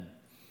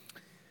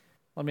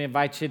Let me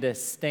invite you to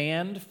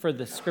stand for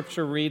the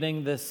scripture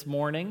reading this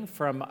morning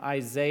from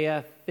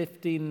Isaiah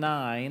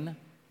 59.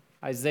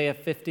 Isaiah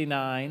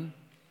 59.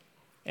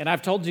 And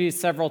I've told you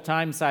several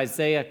times,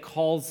 Isaiah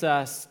calls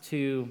us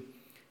to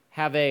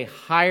have a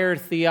higher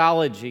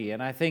theology.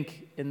 And I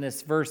think in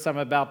this verse I'm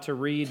about to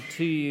read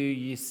to you,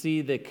 you see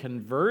the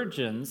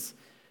convergence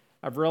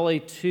of really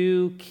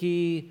two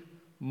key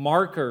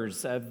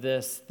markers of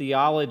this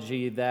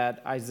theology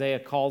that Isaiah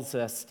calls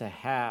us to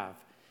have.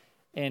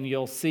 And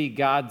you'll see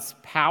God's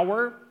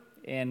power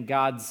and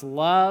God's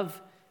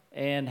love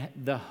and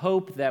the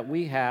hope that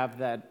we have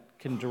that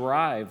can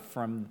derive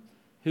from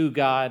who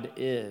God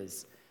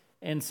is.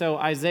 And so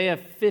Isaiah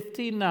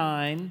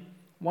 59,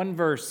 one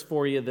verse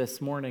for you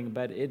this morning,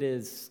 but it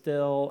is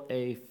still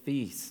a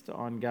feast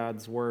on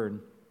God's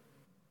word.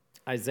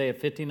 Isaiah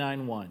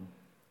 59:1.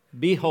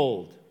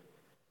 Behold,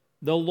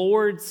 the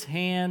Lord's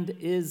hand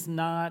is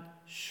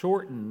not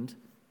shortened,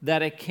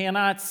 that it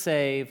cannot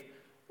save,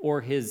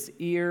 or his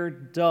ear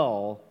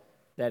dull,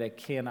 that it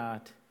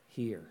cannot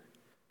hear.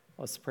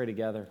 Let's pray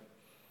together.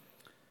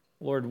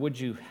 Lord, would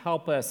you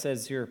help us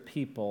as your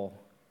people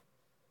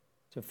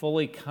to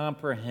fully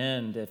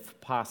comprehend, if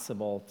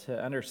possible,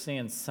 to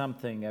understand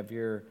something of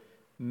your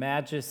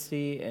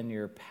majesty and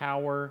your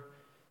power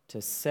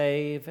to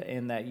save,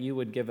 and that you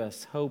would give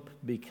us hope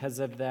because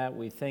of that.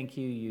 We thank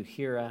you, you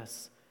hear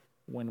us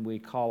when we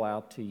call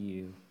out to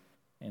you.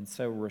 And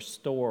so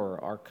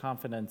restore our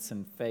confidence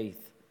and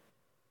faith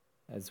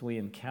as we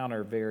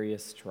encounter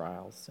various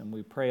trials. And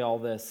we pray all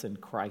this in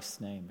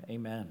Christ's name.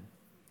 Amen.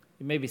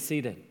 You may be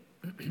seated.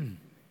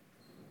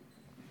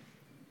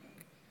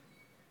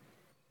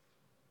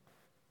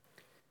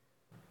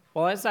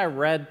 Well, as I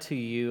read to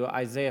you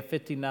Isaiah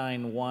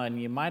 59:1,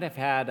 you might have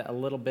had a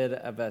little bit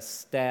of a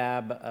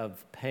stab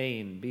of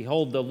pain.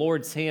 Behold, the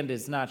Lord's hand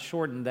is not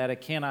shortened, that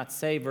it cannot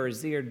save, or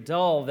his ear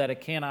dull, that it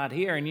cannot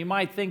hear. And you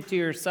might think to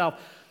yourself,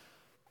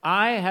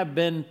 I have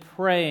been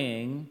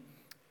praying,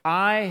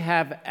 I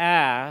have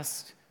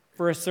asked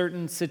for a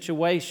certain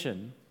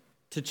situation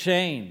to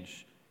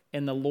change,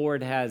 and the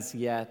Lord has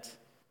yet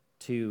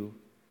to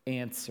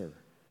answer.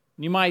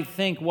 You might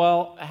think,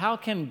 well, how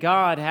can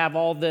God have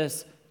all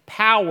this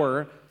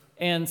power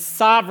and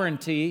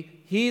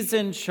sovereignty? He's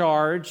in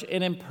charge,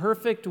 and in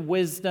perfect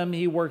wisdom,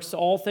 he works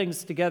all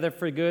things together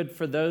for good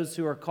for those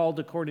who are called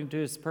according to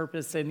his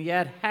purpose. And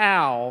yet,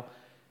 how,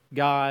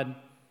 God,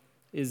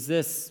 is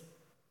this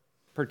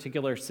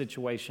particular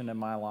situation in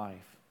my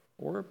life,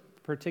 or a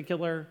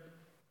particular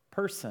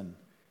person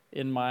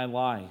in my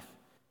life?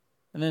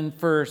 And then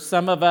for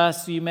some of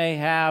us, you may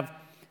have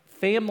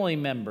family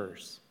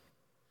members.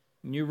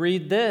 And you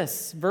read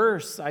this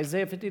verse,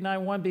 Isaiah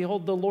 59:1,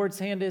 behold, the Lord's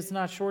hand is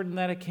not shortened,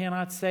 that it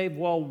cannot save.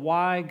 Well,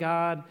 why,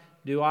 God,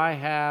 do I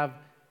have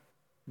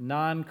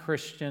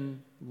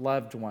non-Christian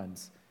loved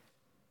ones?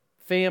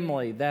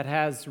 Family that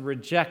has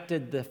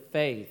rejected the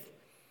faith.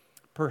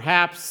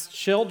 Perhaps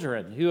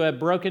children who have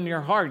broken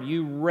your heart.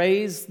 You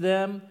raised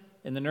them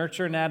in the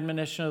nurture and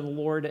admonition of the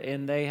Lord,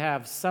 and they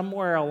have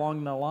somewhere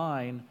along the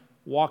line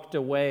walked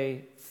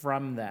away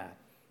from that.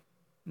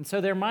 And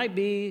so there might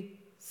be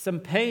some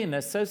pain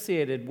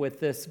associated with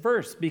this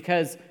verse,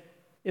 because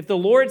if the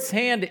Lord's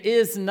hand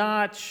is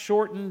not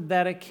shortened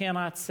that it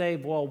cannot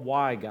save, well,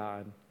 why,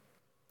 God?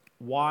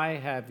 Why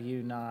have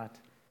you not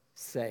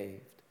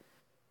saved?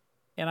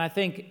 And I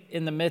think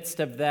in the midst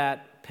of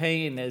that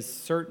pain is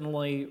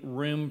certainly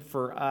room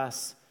for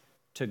us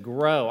to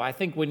grow. I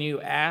think when you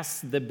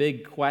ask the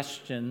big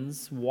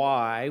questions,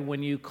 why,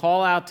 when you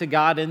call out to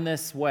God in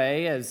this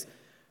way, as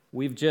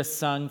we've just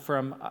sung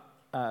from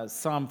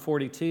Psalm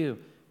 42,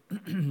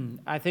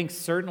 I think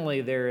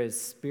certainly there is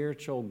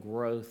spiritual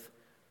growth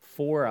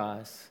for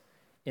us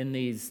in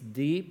these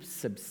deep,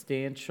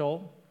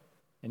 substantial,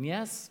 and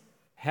yes,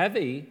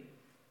 heavy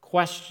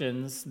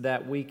questions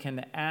that we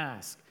can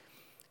ask.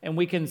 And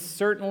we can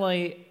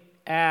certainly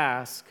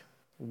ask,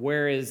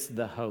 where is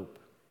the hope?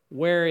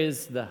 Where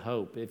is the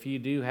hope? If you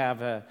do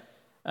have an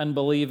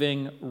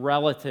unbelieving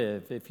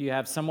relative, if you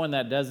have someone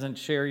that doesn't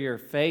share your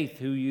faith,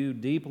 who you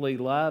deeply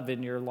love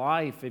in your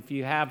life, if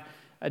you have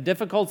a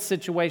difficult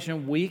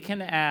situation, we can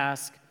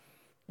ask,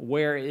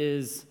 where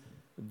is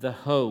the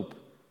hope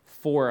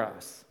for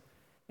us?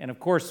 And of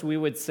course, we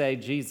would say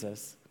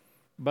Jesus,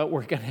 but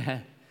we're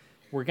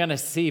gonna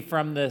see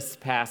from this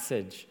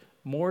passage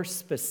more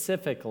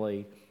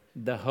specifically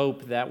the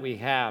hope that we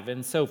have.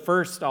 And so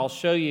first, I'll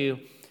show you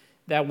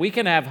that we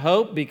can have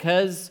hope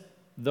because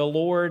the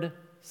Lord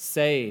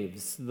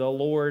saves. The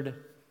Lord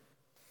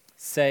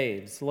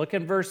saves. Look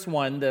in verse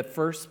 1, the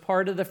first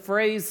part of the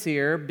phrase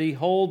here,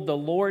 behold, the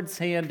Lord's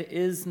hand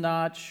is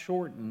not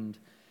shortened,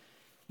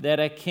 that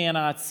it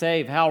cannot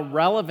save. How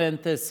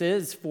relevant this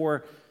is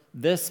for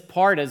this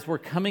part as we're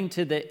coming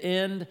to the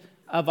end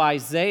of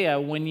Isaiah,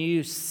 when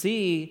you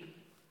see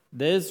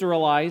the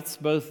Israelites,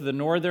 both the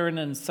northern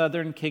and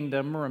southern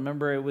kingdom,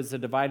 remember it was a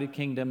divided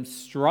kingdom,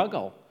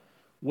 struggle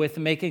with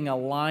making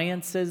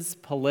alliances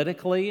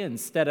politically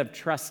instead of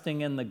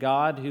trusting in the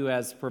God who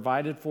has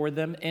provided for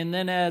them. And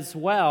then as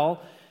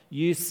well,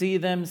 You see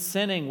them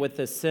sinning with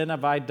the sin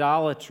of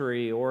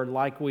idolatry, or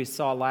like we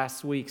saw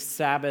last week,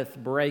 Sabbath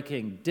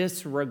breaking,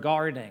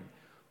 disregarding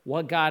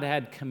what God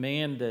had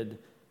commanded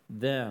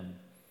them.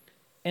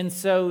 And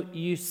so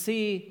you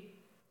see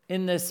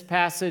in this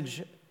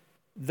passage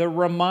the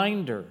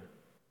reminder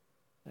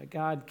that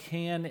God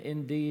can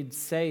indeed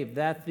save,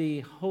 that the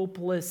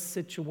hopeless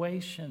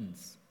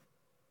situations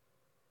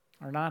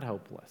are not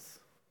hopeless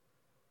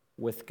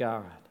with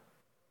God.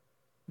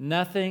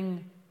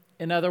 Nothing,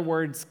 in other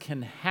words,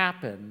 can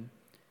happen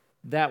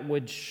that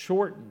would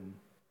shorten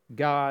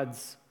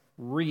God's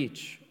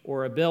reach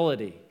or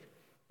ability.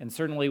 And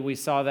certainly we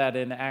saw that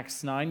in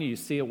Acts 9. You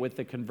see it with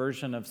the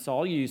conversion of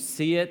Saul. You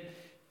see it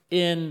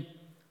in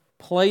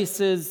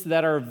places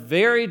that are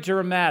very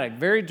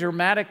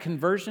dramatic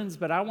conversions.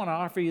 But I want to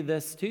offer you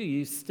this too.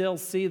 You still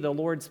see the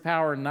Lord's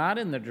power not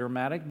in the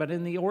dramatic, but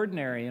in the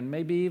ordinary and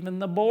maybe even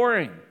the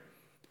boring,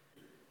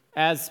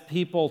 as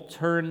people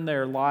turn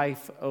their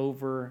life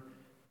over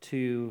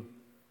to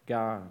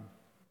God.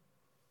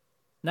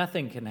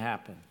 Nothing can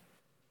happen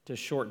to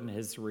shorten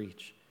his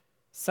reach.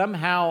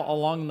 Somehow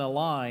along the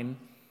line,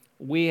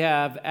 we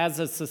have, as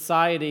a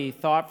society,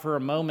 thought for a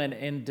moment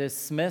and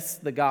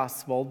dismissed the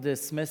gospel,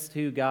 dismissed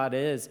who God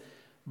is,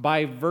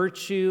 by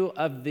virtue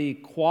of the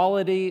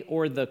quality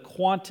or the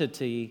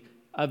quantity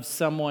of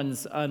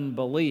someone's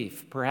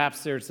unbelief.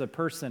 Perhaps there's a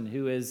person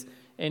who is,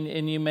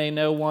 and you may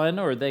know one,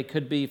 or they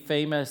could be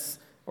famous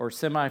or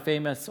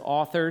semi-famous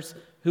authors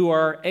who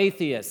are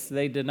atheists.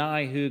 They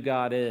deny who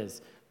God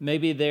is.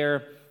 Maybe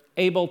they're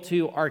able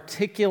to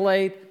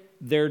articulate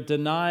their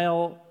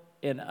denial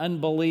and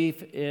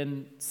unbelief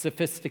in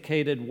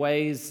sophisticated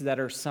ways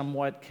that are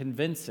somewhat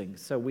convincing.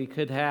 So we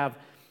could have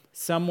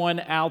someone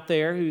out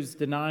there who's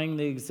denying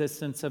the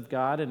existence of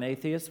God, an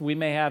atheist. We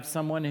may have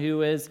someone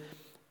who is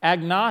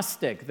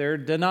agnostic. They're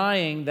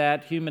denying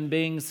that human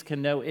beings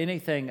can know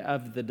anything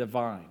of the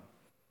divine.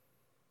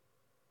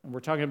 And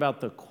we're talking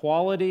about the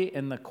quality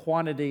and the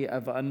quantity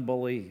of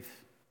unbelief.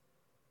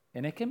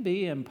 And it can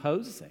be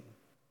imposing.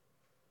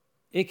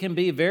 It can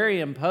be very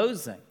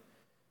imposing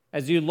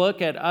as you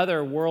look at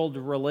other world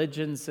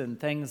religions and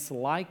things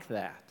like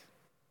that.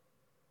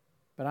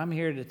 But I'm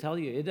here to tell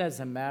you, it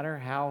doesn't matter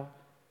how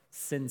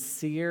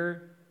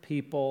sincere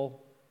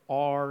people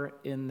are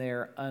in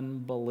their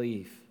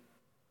unbelief.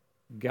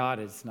 God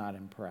is not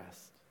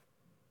impressed.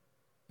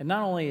 And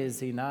not only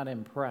is he not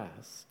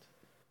impressed,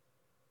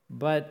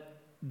 but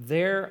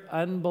their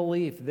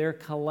unbelief, their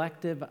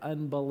collective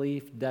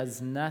unbelief,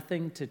 does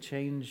nothing to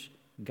change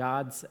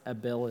God's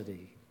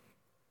ability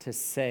to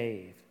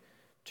save,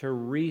 to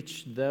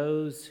reach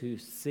those who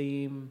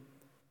seem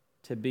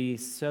to be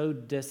so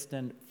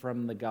distant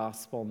from the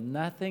gospel.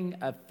 Nothing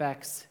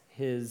affects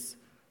his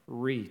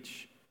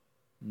reach.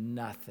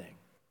 Nothing.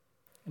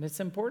 And it's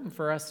important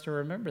for us to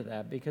remember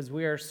that, because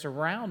we are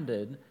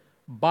surrounded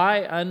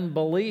by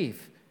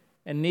unbelief.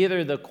 And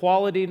neither the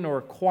quality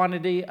nor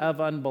quantity of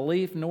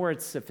unbelief, nor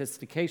its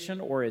sophistication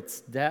or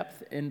its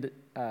depth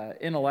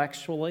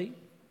intellectually,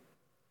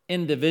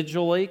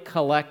 individually,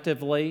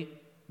 collectively,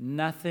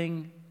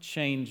 nothing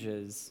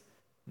changes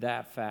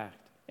that fact.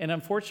 And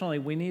unfortunately,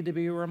 we need to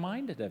be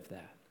reminded of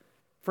that.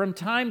 From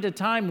time to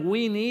time,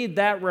 we need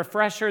that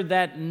refresher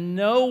that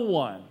no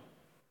one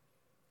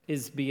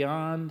is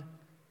beyond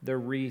the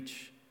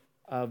reach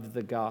of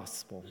the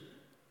gospel.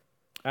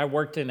 I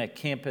worked in a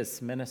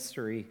campus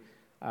ministry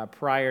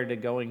prior to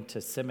going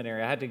to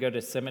seminary. I had to go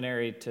to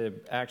seminary to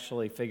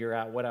actually figure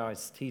out what I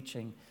was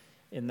teaching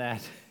in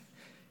that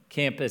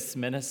campus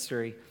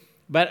ministry.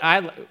 But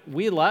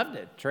we loved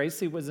it.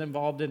 Tracy was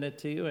involved in it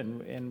too,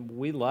 and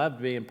we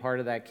loved being part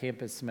of that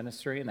campus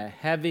ministry. And a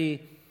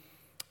heavy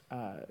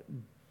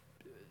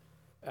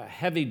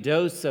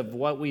dose of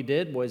what we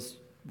did was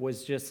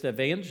just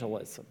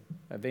evangelism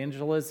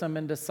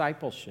and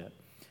discipleship.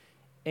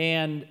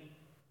 And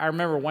I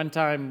remember one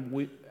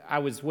time I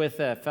was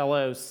with a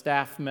fellow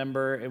staff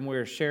member, and we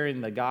were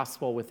sharing the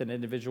gospel with an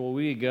individual.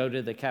 We would go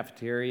to the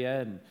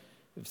cafeteria, and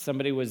if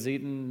somebody was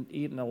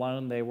eating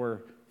alone, they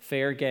were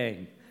fair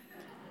game.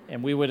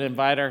 And we would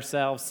invite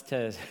ourselves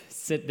to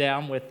sit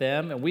down with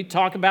them, and we'd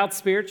talk about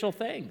spiritual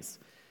things.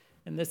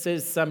 And this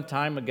is some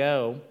time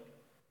ago,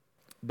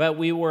 but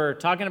we were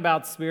talking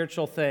about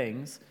spiritual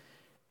things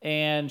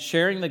and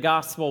sharing the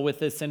gospel with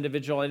this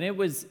individual. And it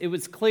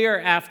was clear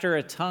after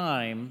a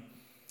time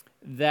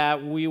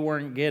that we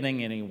weren't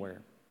getting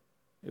anywhere.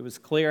 It was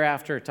clear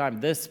after a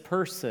time this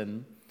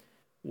person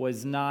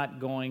was not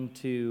going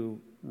to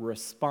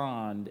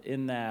respond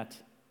in that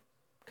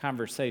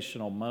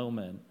conversational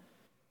moment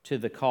to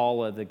the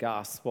call of the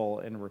gospel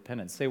and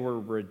repentance. They were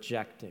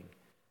rejecting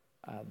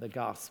the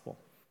gospel.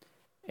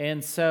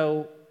 And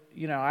so,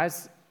 I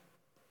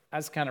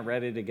was kind of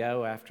ready to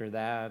go after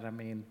that. I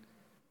mean,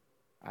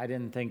 I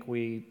didn't think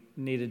we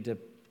needed to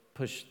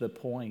push the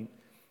point.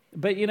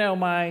 But,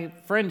 my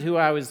friend who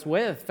I was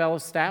with, fellow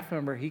staff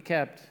member, he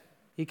kept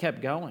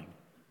going.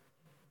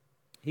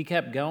 He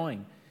kept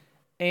going.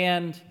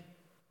 And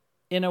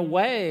in a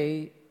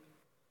way,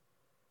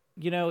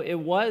 it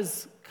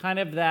was kind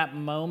of that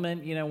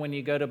moment, when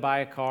you go to buy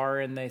a car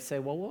and they say,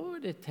 well, what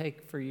would it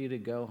take for you to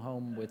go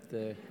home with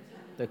the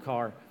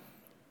car?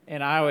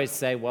 And I always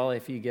say, well,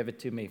 if you give it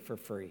to me for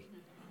free,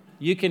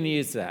 you can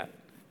use that.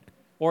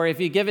 Or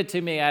if you give it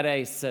to me at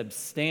a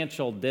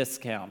substantial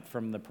discount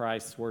from the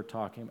price we're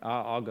talking,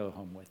 I'll go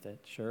home with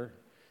it, sure.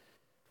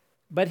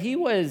 But he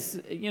was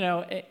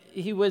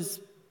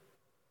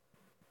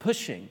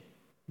pushing,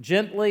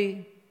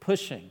 gently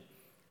pushing.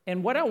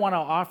 And what I want to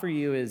offer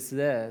you is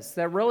this,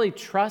 that really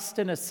trust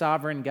in a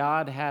sovereign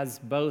God has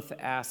both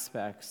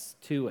aspects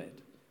to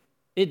it.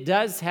 It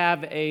does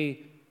have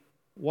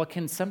what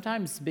can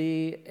sometimes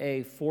be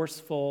a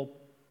forceful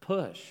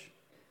push.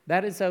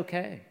 That is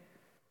okay.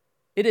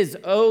 It is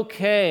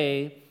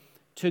okay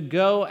to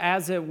go,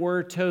 as it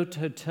were,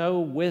 toe-to-toe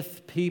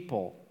with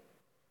people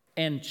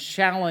and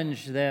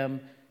challenge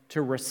them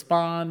to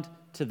respond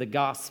to the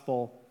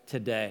gospel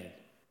today.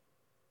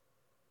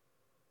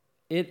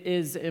 It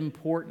is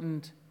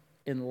important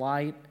in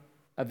light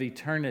of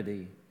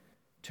eternity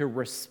to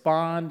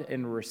respond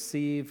and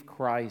receive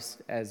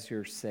Christ as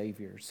your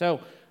Savior. So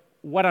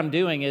what I'm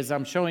doing is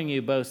I'm showing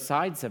you both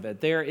sides of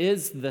it. There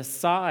is the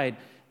side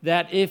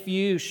that if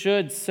you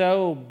should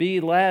so be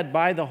led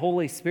by the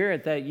Holy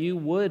Spirit, that you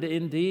would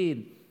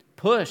indeed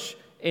push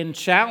and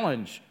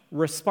challenge,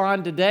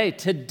 respond today.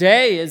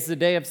 Today is the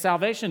day of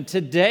salvation.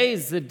 Today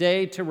is the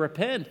day to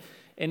repent.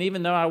 And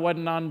even though I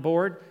wasn't on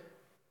board,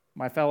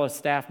 my fellow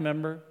staff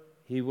member,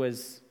 he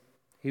was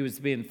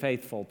being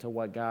faithful to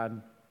what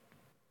God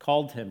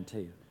called him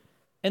to.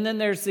 And then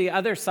there's the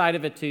other side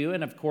of it too,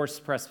 and of course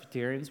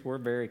Presbyterians, we're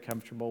very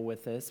comfortable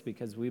with this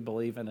because we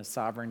believe in a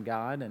sovereign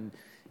God, and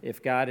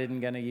if God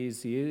isn't going to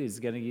use you, he's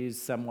going to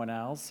use someone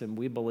else, and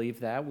we believe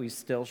that. We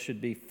still should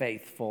be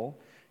faithful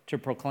to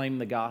proclaim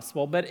the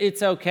gospel, but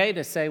it's okay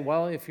to say,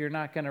 well, if you're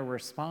not going to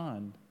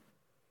respond,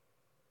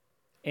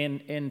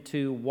 and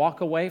to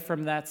walk away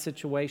from that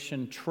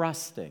situation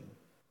trusting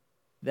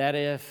that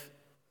if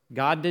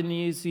God didn't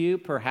use you,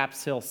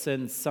 perhaps he'll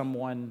send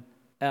someone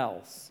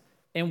else.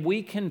 And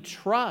we can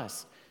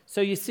trust. So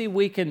you see,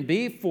 we can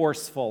be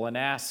forceful and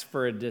ask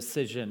for a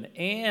decision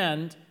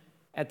and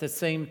at the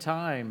same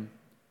time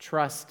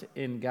trust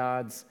in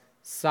God's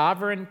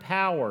sovereign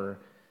power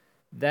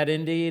that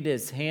indeed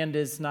his hand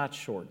is not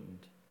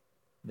shortened,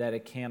 that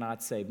it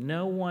cannot save.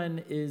 No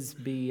one is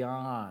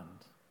beyond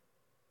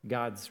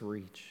God's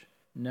reach.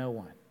 No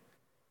one.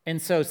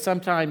 And so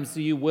sometimes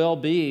you will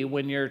be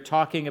when you're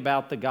talking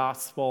about the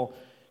gospel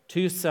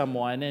to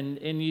someone,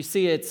 and you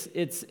see it's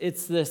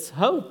this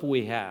hope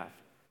we have.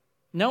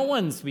 No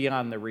one's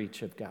beyond the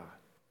reach of God.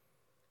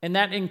 And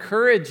that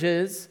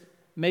encourages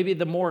maybe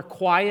the more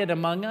quiet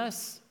among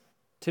us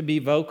to be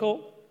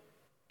vocal,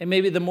 and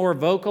maybe the more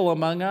vocal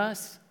among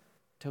us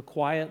to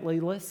quietly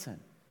listen.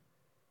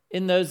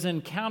 In those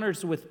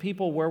encounters with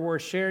people where we're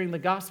sharing the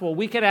gospel,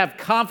 we can have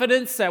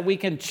confidence that we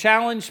can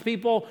challenge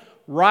people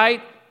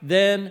right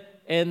then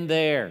and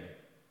there.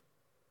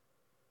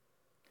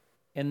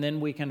 And then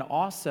we can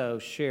also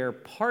share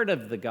part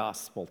of the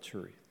gospel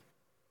truth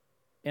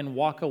and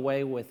walk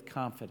away with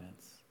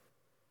confidence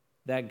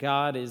that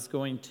God is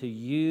going to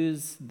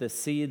use the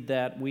seed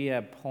that we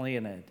have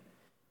planted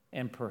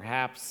and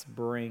perhaps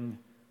bring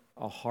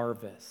a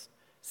harvest.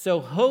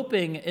 So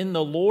hoping in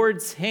the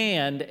Lord's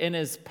hand and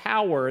his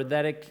power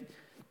that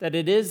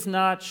it is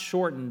not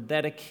shortened,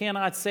 that it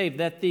cannot save,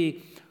 that the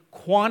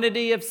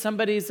quantity of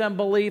somebody's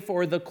unbelief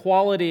or the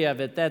quality of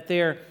it, that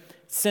their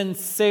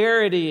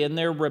sincerity in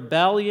their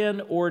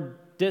rebellion or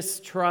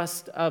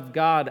distrust of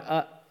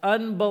God,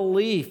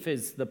 unbelief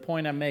is the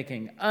point I'm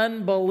making.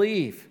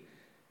 Unbelief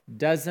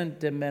doesn't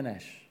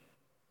diminish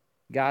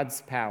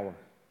God's power.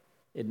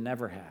 It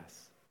never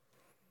has.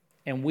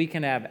 And we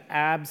can have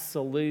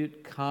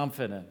absolute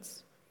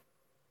confidence,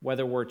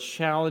 whether we're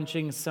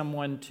challenging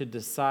someone to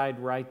decide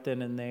right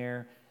then and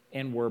there,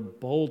 and we're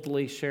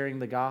boldly sharing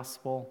the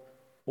gospel,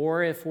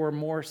 or if we're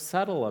more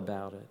subtle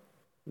about it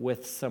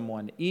with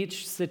someone.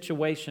 Each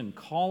situation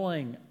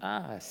calling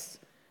us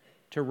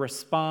to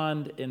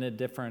respond in a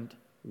different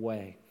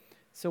way.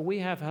 So we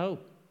have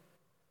hope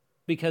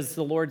because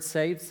the Lord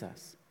saves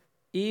us.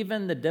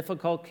 Even the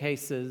difficult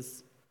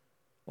cases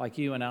like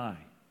you and I,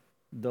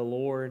 the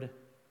Lord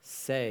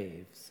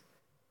saves.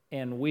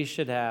 And we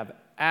should have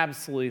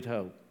absolute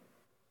hope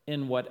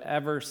in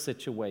whatever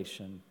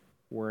situation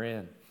we're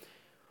in.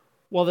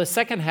 Well, the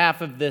second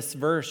half of this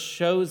verse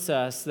shows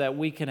us that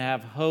we can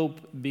have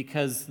hope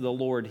because the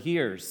Lord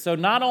hears. So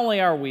not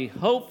only are we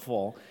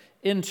hopeful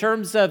in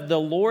terms of the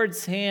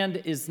Lord's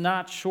hand is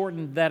not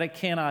shortened that it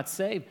cannot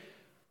save,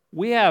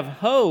 we have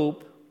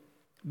hope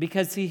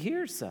because he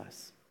hears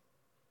us,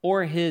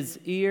 or his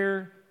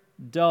ear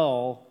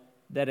dull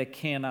that it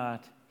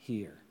cannot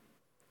hear.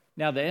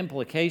 Now, the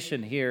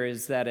implication here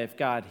is that if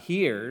God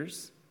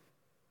hears,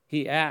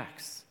 he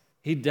acts.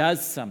 He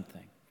does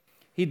something.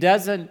 He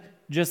doesn't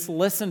just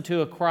listen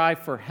to a cry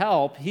for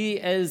help. He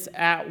is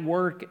at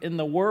work in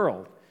the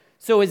world.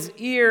 So his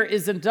ear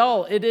isn't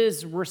dull. It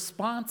is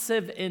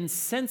responsive and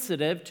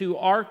sensitive to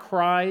our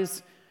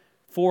cries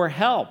for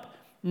help.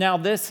 Now,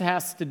 this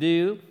has to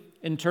do,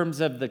 in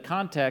terms of the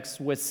context,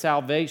 with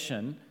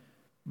salvation,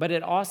 but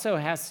it also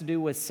has to do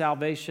with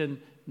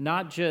salvation,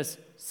 not just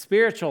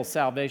spiritual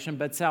salvation,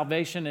 but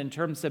salvation in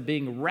terms of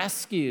being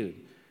rescued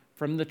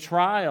from the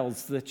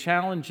trials, the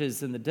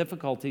challenges, and the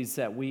difficulties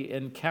that we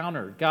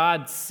encounter.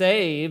 God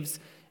saves,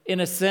 in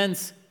a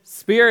sense,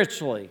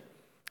 spiritually,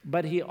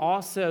 but he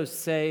also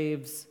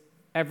saves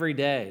every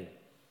day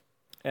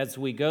as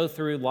we go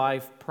through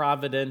life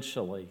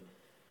providentially,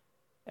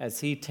 as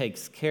he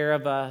takes care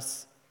of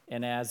us,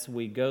 and as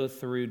we go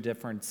through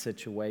different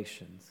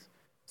situations.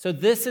 So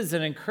this is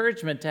an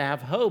encouragement to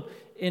have hope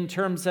in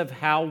terms of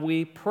how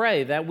we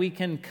pray, that we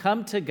can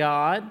come to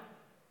God,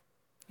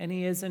 and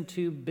he isn't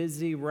too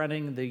busy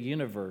running the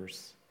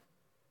universe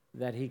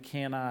that he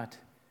cannot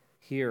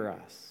hear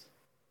us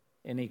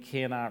and he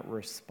cannot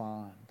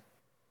respond.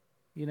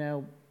 You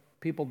know,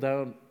 people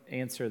don't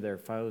answer their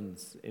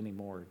phones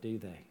anymore, do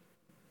they?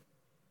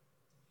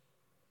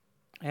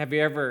 Have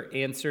you ever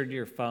answered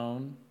your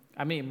phone?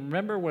 I mean,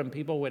 remember when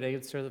people would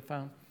answer the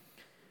phone?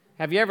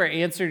 Have you ever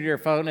answered your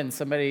phone and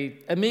somebody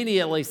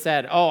immediately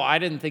said, "Oh, I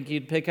didn't think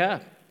you'd pick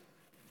up"?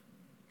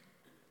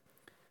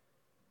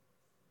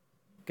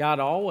 God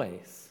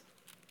always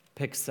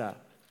picks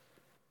up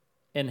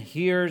and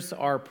hears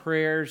our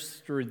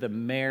prayers through the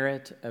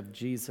merit of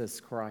Jesus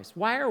Christ.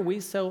 Why are we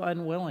so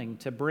unwilling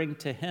to bring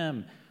to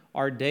him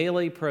our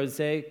daily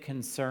prosaic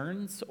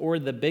concerns or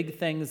the big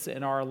things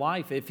in our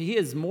life? If he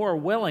is more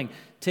willing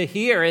to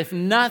hear, if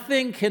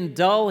nothing can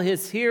dull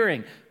his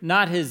hearing,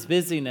 not his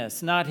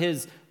busyness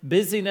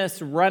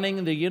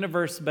running the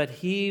universe, but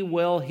he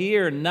will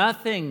hear.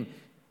 Nothing,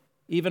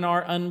 even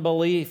our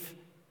unbelief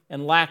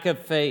and lack of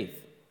faith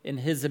in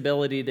his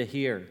ability to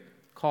hear,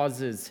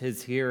 causes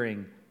his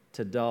hearing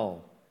to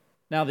dull.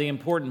 Now, the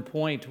important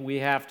point we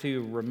have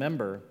to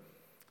remember,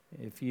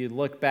 if you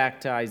look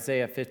back to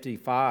Isaiah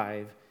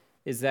 55,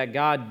 is that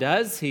God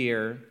does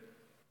hear,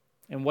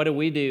 and what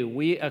do?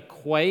 We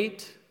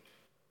equate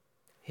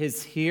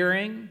his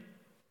hearing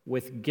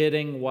with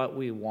getting what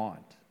we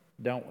want,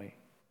 don't we?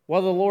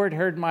 Well, the Lord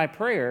heard my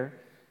prayer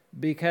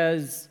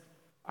because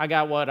I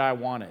got what I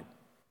wanted.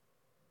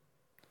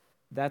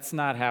 That's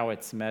not how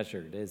it's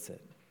measured, is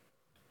it?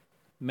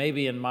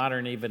 Maybe in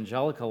modern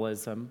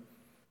evangelicalism,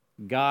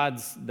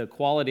 the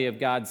quality of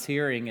God's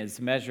hearing is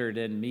measured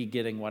in me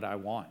getting what I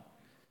want.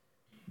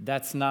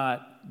 That's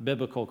not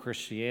biblical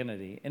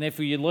Christianity. And if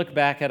you look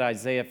back at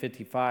Isaiah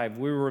 55,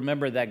 we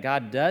remember that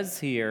God does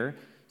hear,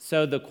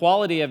 so the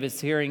quality of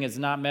his hearing is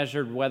not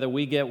measured whether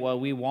we get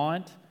what we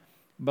want,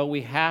 but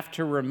we have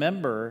to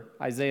remember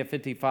Isaiah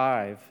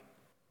 55,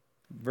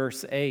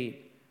 verse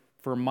 8,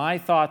 "For my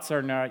thoughts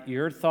are not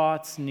your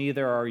thoughts,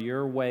 neither are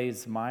your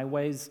ways my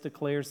ways,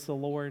 declares the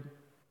Lord.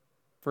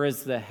 For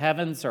as the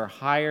heavens are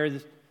higher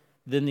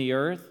than the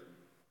earth,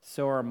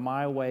 so are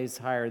my ways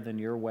higher than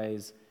your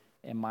ways,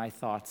 and my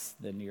thoughts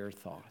than your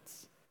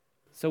thoughts."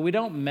 So we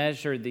don't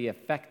measure the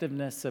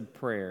effectiveness of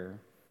prayer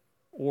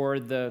or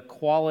the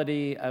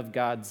quality of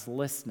God's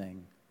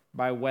listening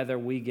by whether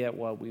we get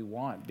what we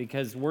want,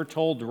 because we're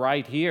told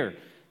right here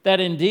that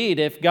indeed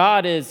if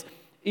God is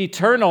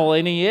eternal,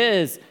 and he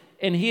is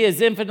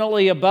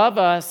infinitely above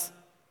us,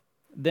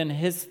 then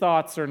his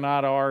thoughts are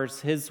not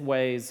ours, his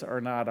ways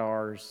are not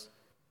ours,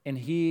 and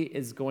he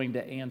is going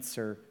to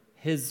answer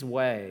his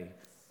way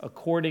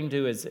according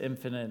to his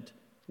infinite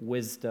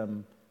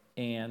wisdom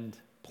and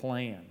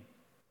plan.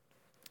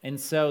 And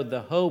so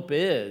the hope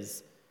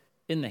is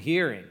in the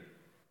hearing,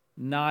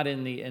 not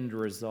in the end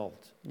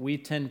result. We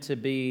tend to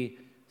be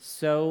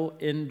so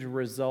end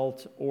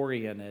result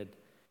oriented,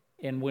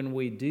 and when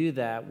we do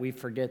that, we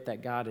forget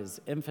that God is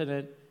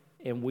infinite,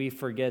 and we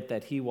forget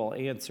that he will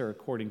answer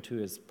according to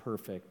his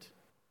perfect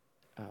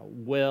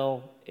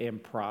will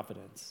and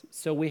providence.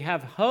 So we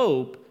have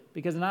hope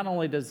because not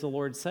only does the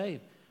Lord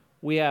save,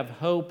 we have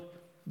hope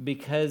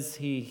because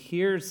he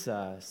hears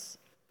us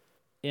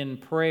in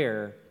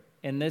prayer.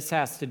 And this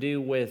has to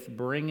do with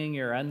bringing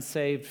your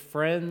unsaved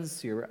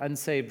friends, your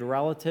unsaved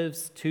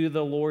relatives to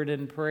the Lord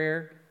in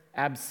prayer.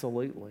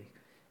 Absolutely.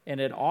 And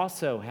it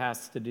also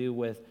has to do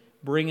with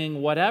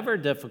bringing whatever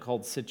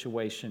difficult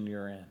situation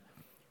you're in.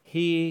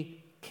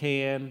 He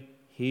can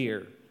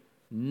hear.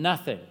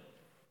 Nothing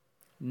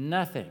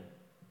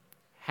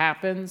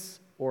happens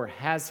or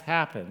has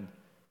happened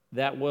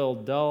that will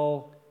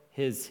dull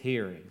his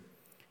hearing.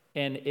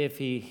 And if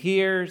he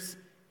hears,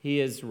 he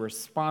is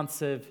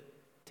responsive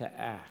to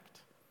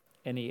act,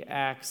 and he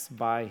acts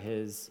by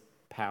his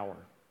power.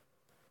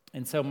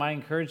 And so my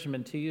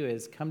encouragement to you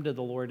is come to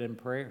the Lord in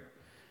prayer.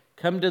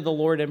 Come to the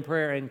Lord in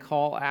prayer and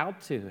call out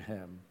to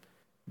him,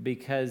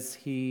 because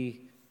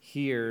he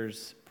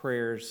hears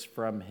prayers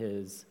from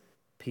his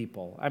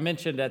people. I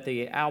mentioned at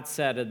the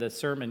outset of the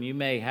sermon, you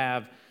may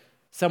have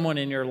someone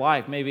in your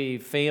life, maybe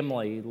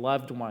family,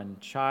 loved one,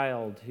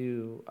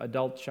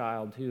 adult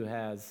child who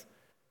has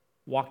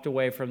walked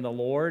away from the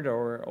Lord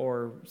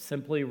or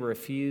simply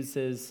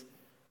refuses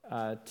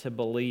to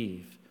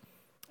believe.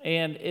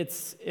 And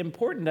it's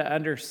important to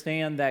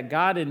understand that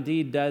God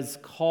indeed does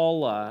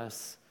call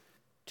us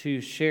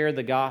to share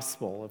the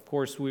gospel. Of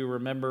course, we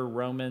remember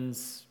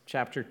Romans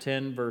chapter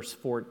 10, verse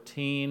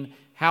 14.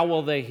 How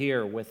will they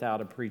hear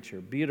without a preacher?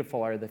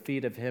 Beautiful are the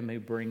feet of him who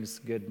brings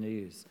good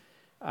news.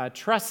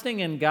 Trusting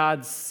in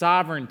God's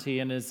sovereignty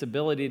and his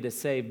ability to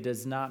save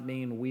does not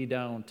mean we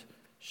don't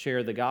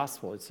share the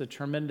gospel. It's a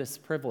tremendous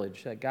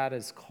privilege that God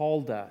has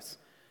called us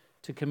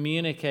to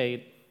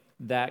communicate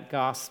that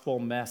gospel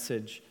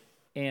message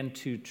and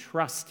to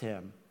trust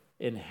him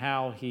in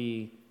how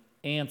he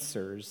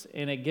answers.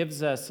 And it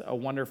gives us a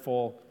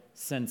wonderful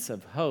sense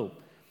of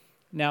hope.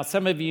 Now,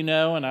 some of you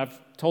know, and I've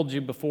told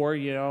you before,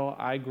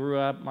 I grew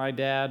up, my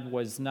dad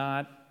was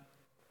not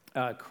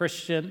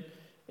Christian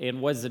and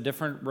was a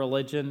different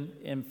religion,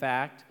 in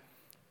fact.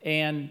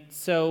 And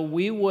so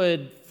we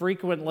would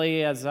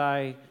frequently, as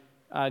I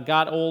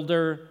got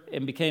older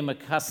and became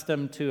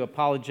accustomed to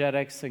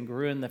apologetics and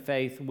grew in the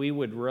faith, we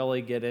would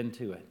really get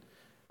into it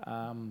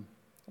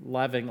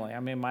lovingly. I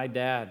mean, my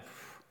dad,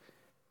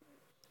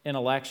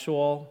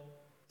 intellectual,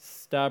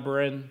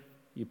 stubborn,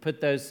 you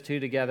put those two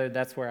together,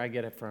 that's where I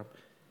get it from.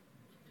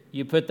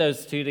 You put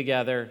those two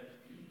together,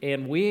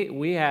 and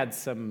we had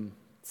some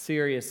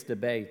serious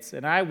debates.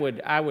 And I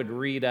would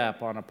read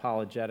up on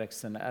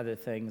apologetics and other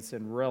things,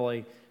 and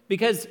really,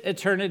 because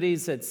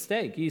eternity's at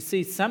stake. You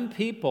see, some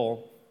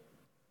people,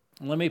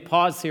 let me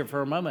pause here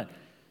for a moment.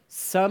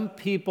 Some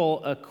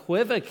people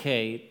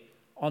equivocate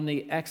on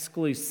the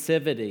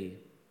exclusivity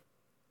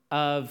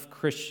of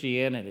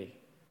Christianity.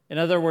 In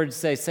other words,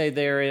 they say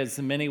there is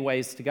many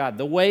ways to God.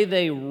 The way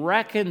they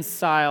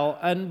reconcile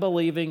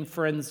unbelieving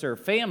friends or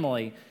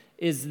family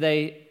is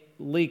they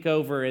leak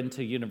over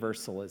into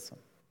universalism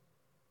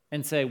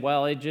and say,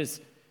 well,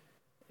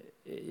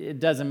 it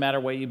doesn't matter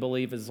what you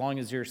believe as long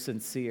as you're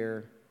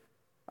sincere.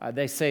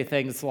 They say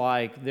things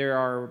like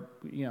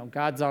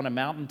God's on a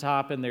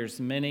mountaintop and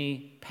there's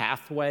many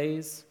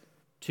pathways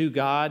to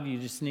God. You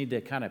just need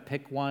to kind of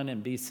pick one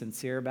and be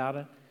sincere about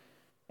it.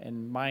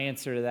 And my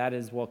answer to that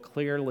is, well,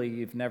 clearly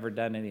you've never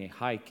done any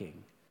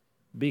hiking,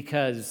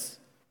 because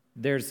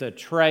there's a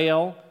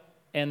trail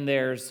and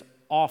there's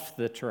off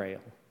the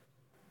trail,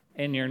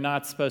 and you're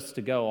not supposed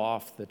to go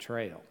off the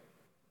trail.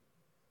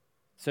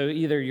 So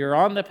either you're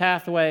on the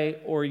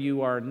pathway or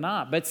you are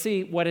not. But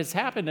see, what has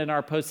happened in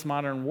our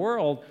postmodern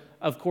world,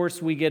 of course,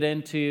 we get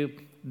into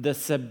the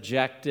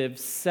subjective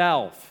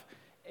self,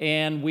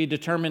 and we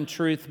determine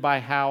truth by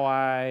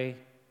how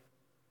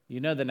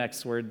the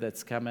next word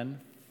that's coming,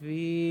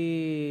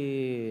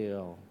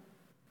 feel.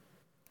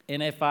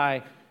 And if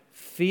I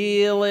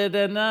feel it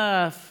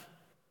enough,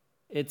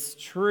 it's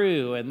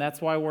true. And that's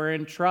why we're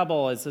in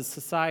trouble as a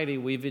society.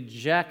 We've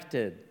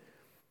ejected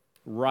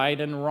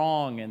right and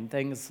wrong and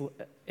things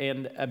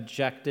and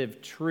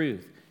objective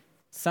truth.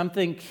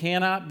 Something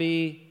cannot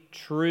be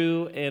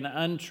true and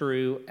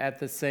untrue at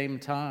the same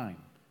time.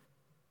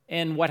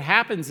 And what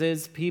happens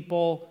is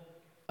people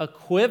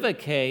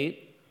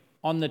equivocate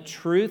on the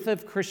truth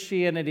of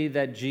Christianity,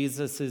 that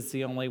Jesus is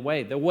the only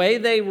way. The way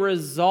they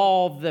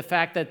resolve the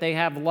fact that they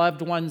have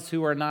loved ones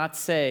who are not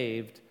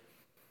saved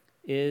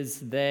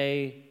is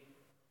they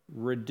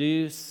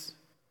reduce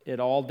it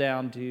all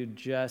down to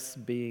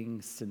just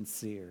being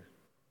sincere.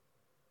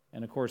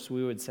 And of course,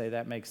 we would say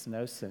that makes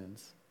no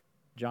sense.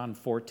 John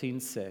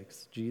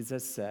 14:6,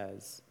 Jesus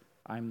says,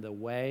 I'm the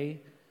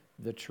way,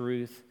 the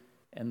truth,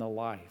 and the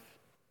life,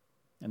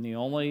 and the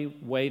only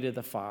way to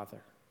the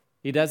Father.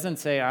 He doesn't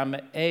say I'm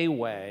a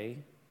way,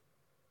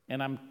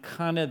 and I'm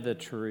kind of the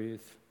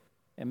truth,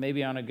 and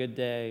maybe on a good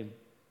day,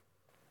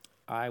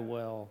 I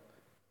will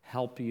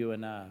help you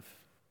enough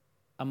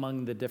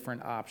among the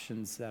different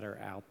options that are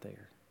out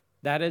there.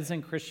 That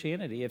isn't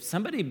Christianity. If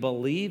somebody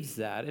believes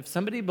that, if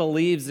somebody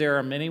believes there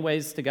are many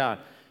ways to God,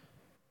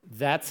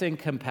 that's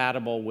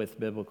incompatible with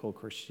biblical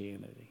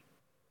Christianity.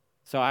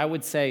 So I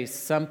would say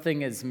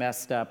something is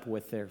messed up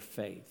with their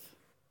faith.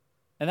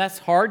 And that's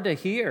hard to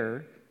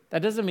hear.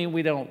 That doesn't mean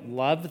we don't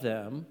love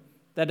them.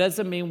 That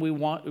doesn't mean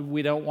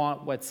we don't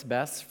want what's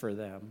best for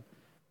them.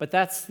 But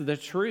that's the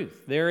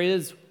truth. There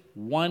is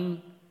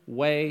one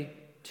way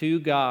to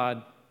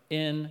God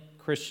in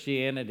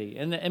Christianity.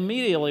 And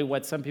immediately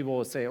what some people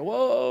will say,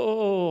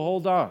 whoa,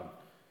 hold on.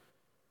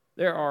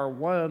 There are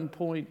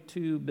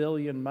 1.2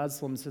 billion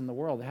Muslims in the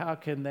world. How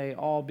can they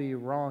all be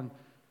wrong?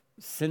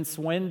 Since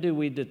when do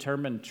we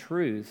determine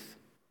truth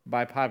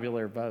by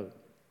popular vote?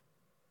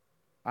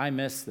 I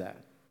miss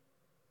that,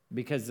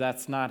 because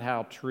that's not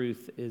how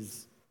truth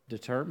is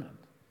determined,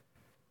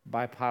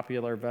 by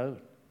popular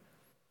vote.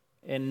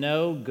 And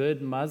no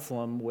good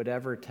Muslim would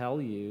ever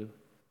tell you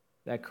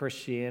that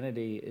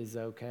Christianity is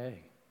okay.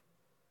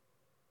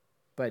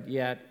 But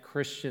yet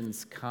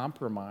Christians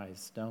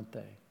compromise, don't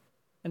they?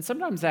 And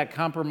sometimes that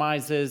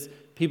compromise is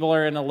people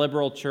are in a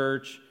liberal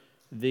church,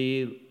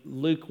 the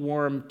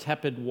lukewarm,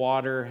 tepid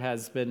water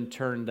has been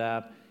turned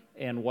up,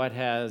 and what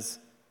has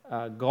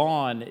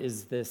gone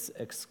is this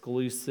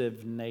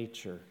exclusive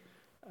nature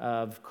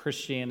of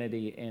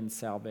Christianity and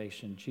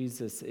salvation.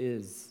 Jesus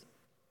is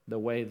the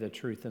way, the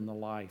truth, and the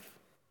life,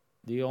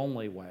 the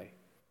only way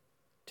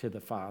to the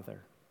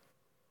Father.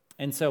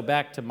 And so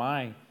back to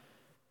my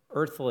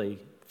earthly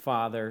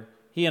father,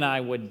 he and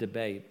I would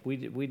debate.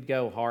 We'd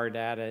go hard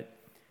at it.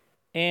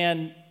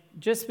 And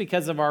just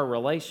because of our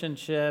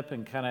relationship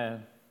and kind of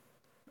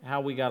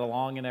how we got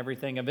along and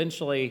everything,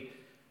 eventually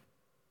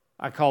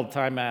I called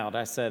time out.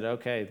 I said,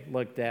 okay,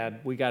 look,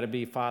 Dad, we got to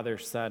be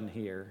father-son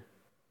here.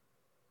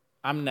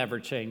 I'm never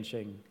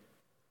changing.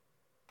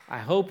 I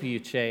hope you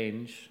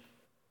change,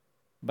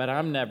 but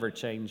I'm never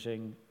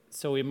changing.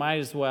 So we might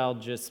as well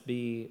just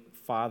be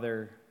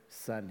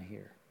father-son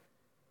here.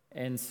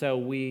 And so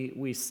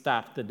we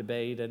stopped the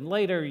debate. And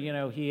later,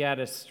 he had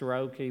a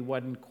stroke. He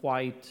wasn't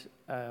quite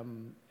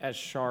as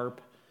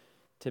sharp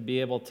to be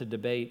able to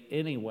debate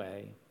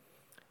anyway.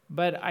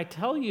 But I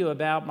tell you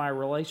about my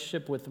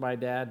relationship with my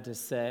dad to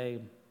say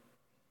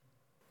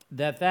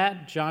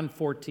that John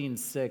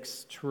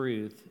 14:6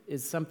 truth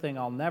is something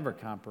I'll never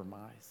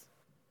compromise.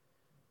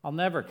 I'll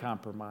never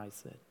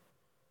compromise it.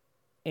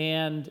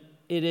 And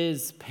it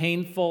is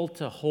painful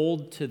to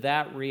hold to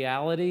that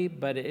reality,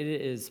 but it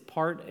is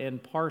part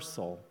and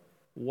parcel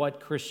what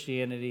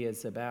Christianity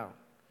is about.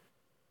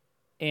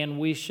 And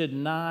we should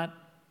not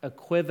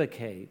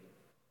equivocate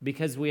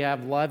because we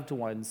have loved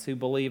ones who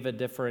believe a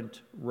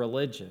different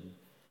religion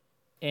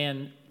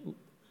and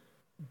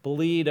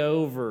bleed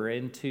over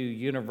into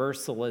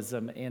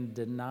universalism and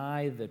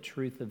deny the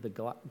truth of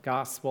the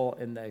gospel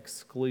and the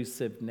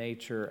exclusive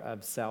nature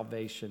of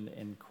salvation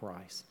in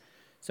Christ.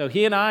 So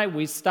he and I,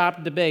 we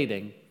stopped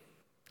debating,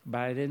 but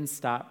I didn't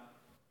stop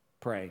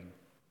praying.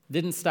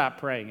 Didn't stop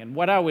praying. And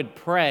what I would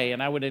pray,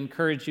 and I would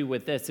encourage you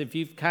with this, if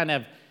you've kind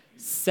of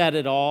said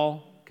it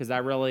all, because I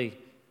really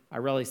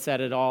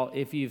said it all,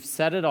 if you've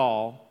said it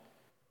all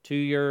to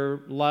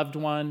your loved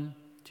one,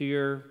 to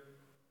your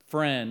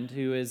friend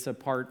who is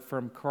apart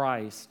from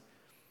Christ,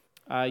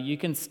 you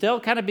can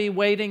still kind of be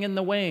waiting in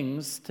the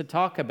wings to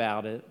talk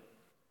about it.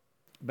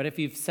 But if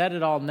you've said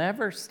it all,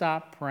 never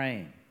stop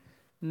praying.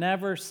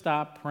 Never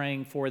stop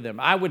praying for them.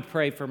 I would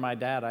pray for my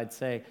dad. I'd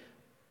say,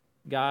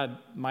 God,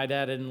 my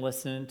dad isn't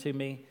listening to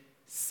me.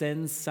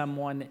 Send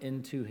someone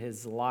into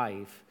his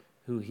life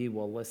who he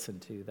will listen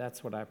to.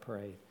 That's what I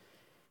pray.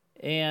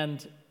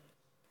 And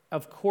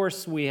of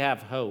course we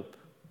have hope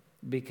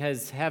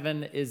because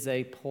heaven is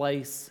a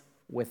place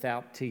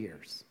without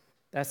tears.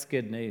 That's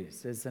good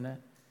news, isn't it?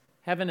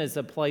 Heaven is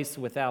a place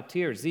without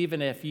tears.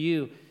 Even if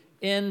you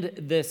end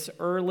this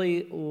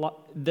earthly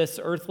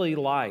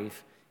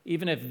life,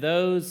 even if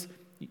those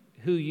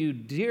who you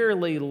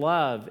dearly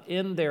love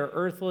in their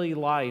earthly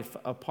life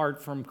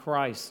apart from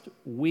Christ,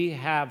 we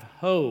have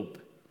hope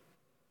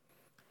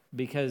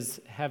because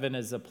heaven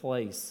is a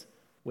place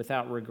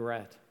without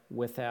regret,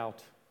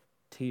 without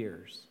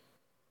tears.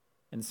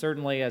 And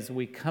certainly as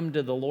we come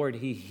to the Lord,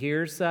 he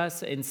hears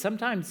us, and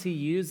sometimes he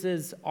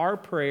uses our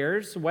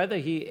prayers, whether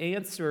he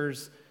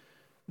answers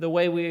the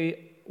way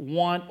we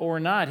want or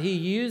not. He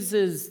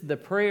uses the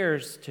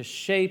prayers to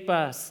shape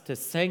us, to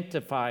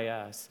sanctify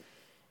us.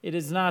 It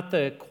is not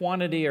the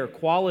quantity or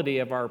quality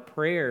of our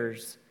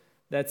prayers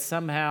that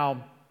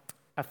somehow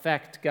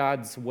affect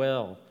God's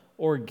will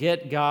or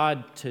get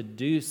God to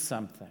do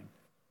something.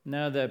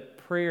 No, the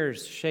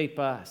prayers shape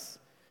us,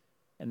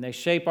 and they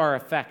shape our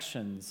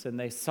affections, and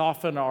they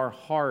soften our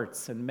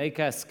hearts and make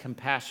us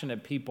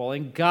compassionate people.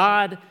 And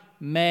God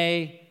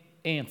may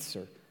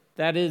answer.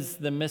 That is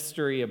the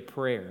mystery of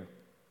prayer.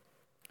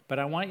 But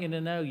I want you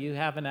to know you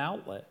have an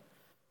outlet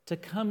to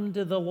come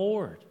to the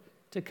Lord,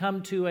 to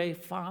come to a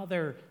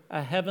Father,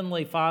 a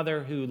heavenly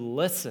Father who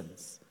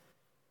listens.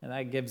 And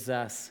that gives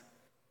us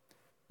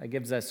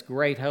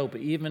great hope,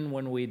 even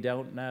when we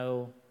don't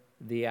know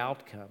the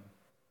outcome,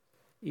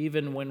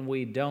 even when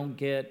we don't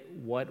get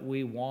what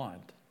we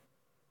want.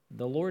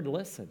 The Lord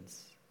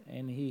listens,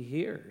 and he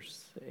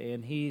hears,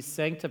 and he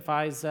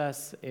sanctifies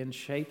us and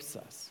shapes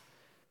us.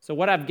 So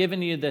what I've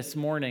given you this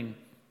morning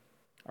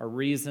are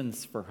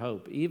reasons for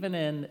hope, even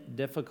in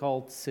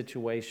difficult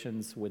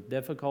situations with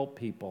difficult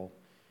people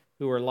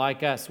who are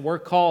like us. We're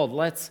called,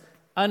 let's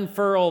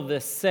unfurl the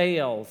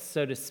sails,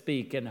 so to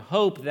speak, and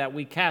hope that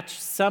we catch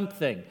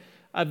something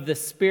of the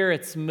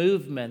Spirit's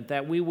movement,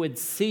 that we would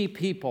see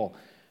people,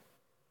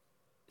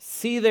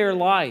 see their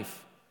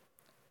life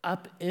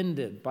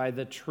upended by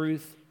the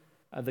truth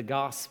of the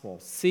gospel,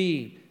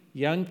 see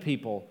young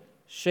people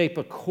shape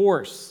a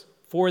course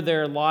for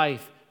their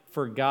life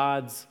for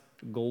God's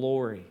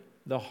glory.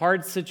 The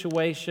hard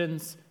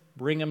situations,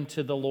 bring them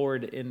to the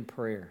Lord in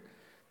prayer.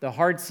 The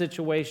hard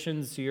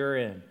situations you're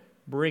in,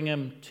 bring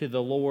them to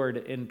the Lord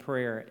in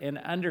prayer, and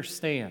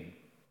understand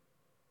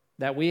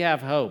that we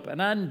have hope, an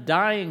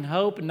undying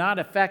hope, not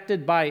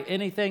affected by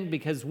anything,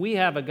 because we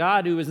have a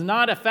God who is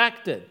not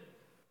affected,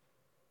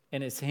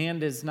 and his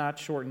hand is not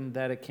shortened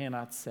that it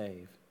cannot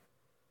save,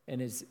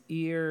 and his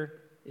ear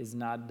is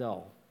not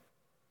dull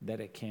that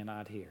it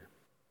cannot hear.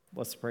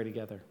 Let's pray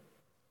together.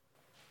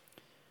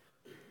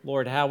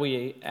 Lord, how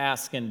we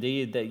ask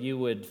indeed that you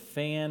would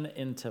fan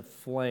into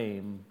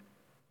flame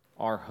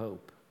our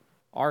hope,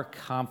 our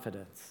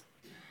confidence.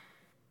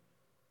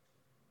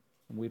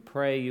 We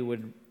pray you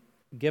would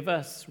give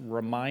us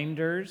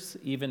reminders,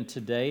 even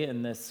today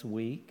and this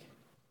week,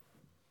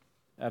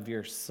 of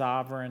your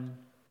sovereign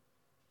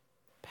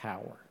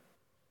power.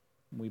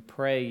 We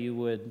pray you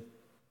would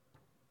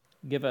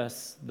give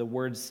us the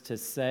words to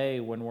say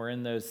when we're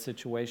in those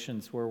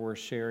situations where we're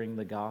sharing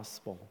the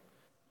gospel.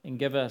 And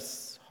give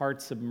us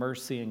hearts of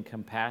mercy and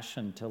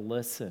compassion to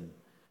listen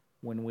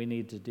when we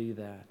need to do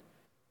that.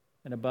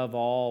 And above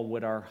all,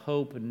 would our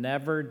hope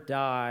never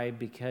die,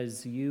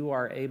 because you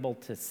are able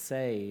to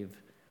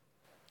save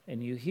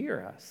and you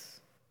hear us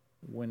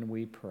when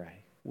we pray.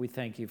 We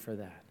thank you for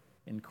that.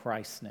 In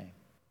Christ's name,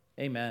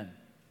 amen.